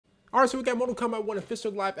Alright, so we got Mortal Kombat 1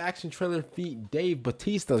 official live action trailer feat Dave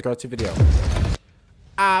Bautista. Let's go to the video.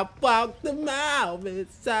 I walk the mile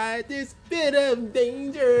inside this bit of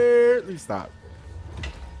danger. Let me stop.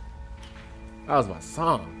 That was my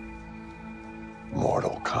song.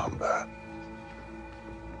 Mortal Kombat.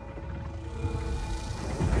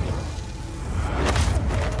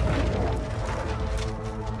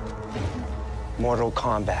 Mortal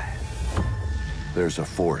Kombat. There's a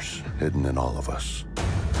force hidden in all of us.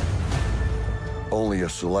 Only a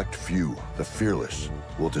select few, the fearless,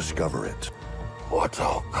 will discover it.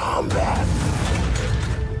 Mortal Kombat.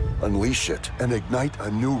 Unleash it and ignite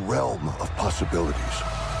a new realm of possibilities.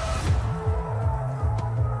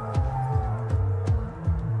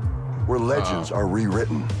 Where legends are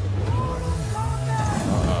rewritten.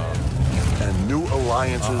 And new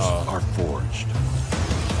alliances are forged.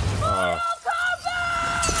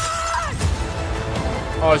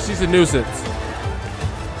 Oh, she's a nuisance.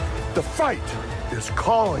 The fight is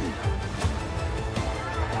calling.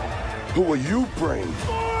 Who will you bring?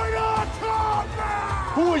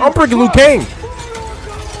 Who will you I'm bringing Liu Kang.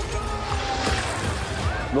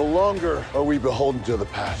 No longer are we beholden to the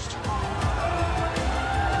past.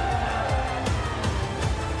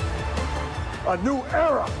 A new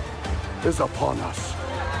era is upon us.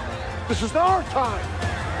 This is our time.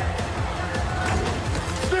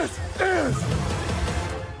 This is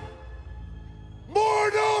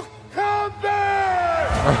Mortal Kombat!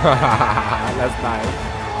 That's nice.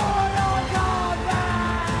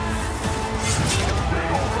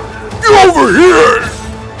 Get over here!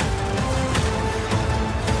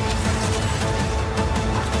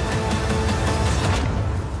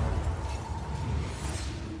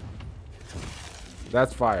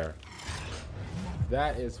 That's fire.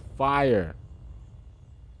 That is fire.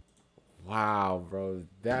 Wow, bro.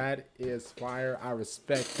 That is fire. I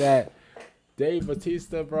respect that. Dave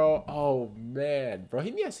Bautista, bro. Oh, man. Bro,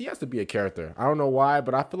 he has to be a character. I don't know why,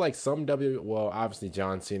 but I feel like well, obviously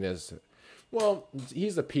John Cena's, well,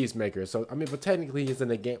 he's a peacemaker. So, I mean, but technically he's in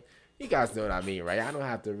the game. You guys know what I mean, right? I don't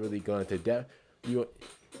have to really go into depth. You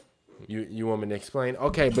want me to explain?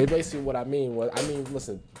 Okay, but basically what I mean was,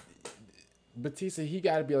 listen, Bautista, he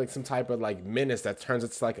got to be like some type of like menace that turns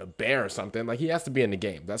into like a bear or something. Like, he has to be in the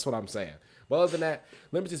game. That's what I'm saying. But other than that,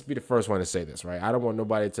 let me just be the first one to say this, right? I don't want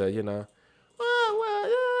nobody to, you know,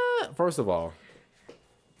 first of all,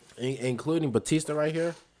 including Bautista right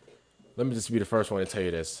here, let me just be the first one to tell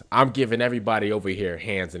you this. I'm giving everybody over here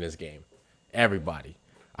hands in this game. Everybody.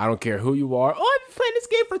 I don't care who you are. Oh, I've been playing this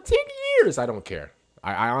game for 10 years. I don't care.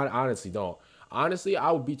 I honestly don't. Honestly, I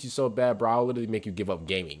will beat you so bad, bro. I'll literally make you give up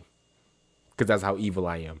gaming. Because that's how evil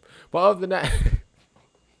I am. But other than that,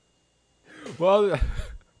 well,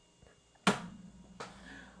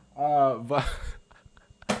 but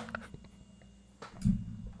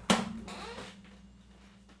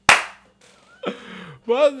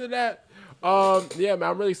other than that, yeah, man,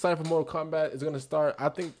 I'm really excited for Mortal Kombat. It's gonna start. I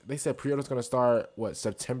think they said pre-order is gonna start what,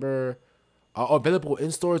 September? Available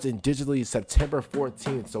in stores and digitally September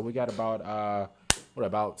 14th. So we got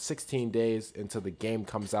about 16 days until the game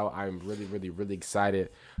comes out. I'm really excited.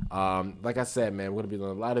 Like I said, man, we're gonna be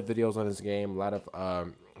doing a lot of videos on this game, a lot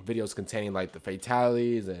of videos containing like the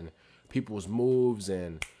fatalities and people's moves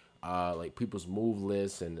and like people's move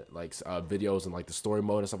lists and like videos and like the story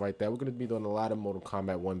mode and stuff like that. We're gonna be doing a lot of Mortal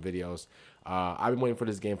Kombat 1 videos. I've been waiting for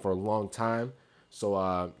this game for a long time,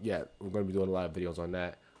 so yeah, we're gonna be doing a lot of videos on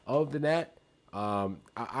that. Other than that, I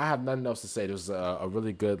have nothing else to say. This was a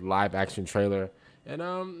really good live action trailer. And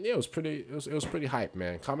yeah, it was pretty hype,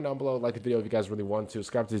 man. Comment down below, like the video if you guys really want to.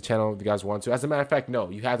 Subscribe to the channel if you guys want to. As a matter of fact,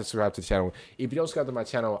 no, you have to subscribe to the channel. If you don't subscribe to my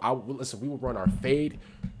channel, listen. We will run our fade.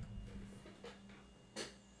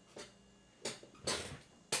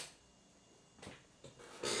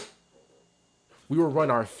 We will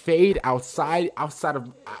run our fade outside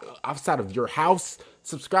of your house.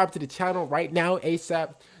 Subscribe to the channel right now,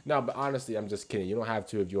 ASAP. No, but honestly, I'm just kidding. You don't have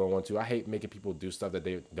to if you don't want to. I hate making people do stuff that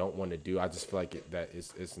they don't want to do. I just feel like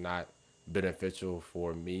it's not beneficial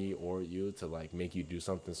for me or you to like make you do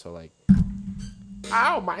something. So like,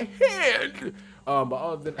 ow, my hand. But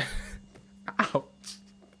other than, ouch,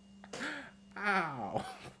 ow.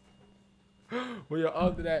 Well, yeah,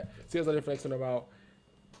 other than that, see you guys later for next one about.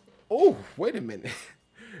 Oh, wait a minute.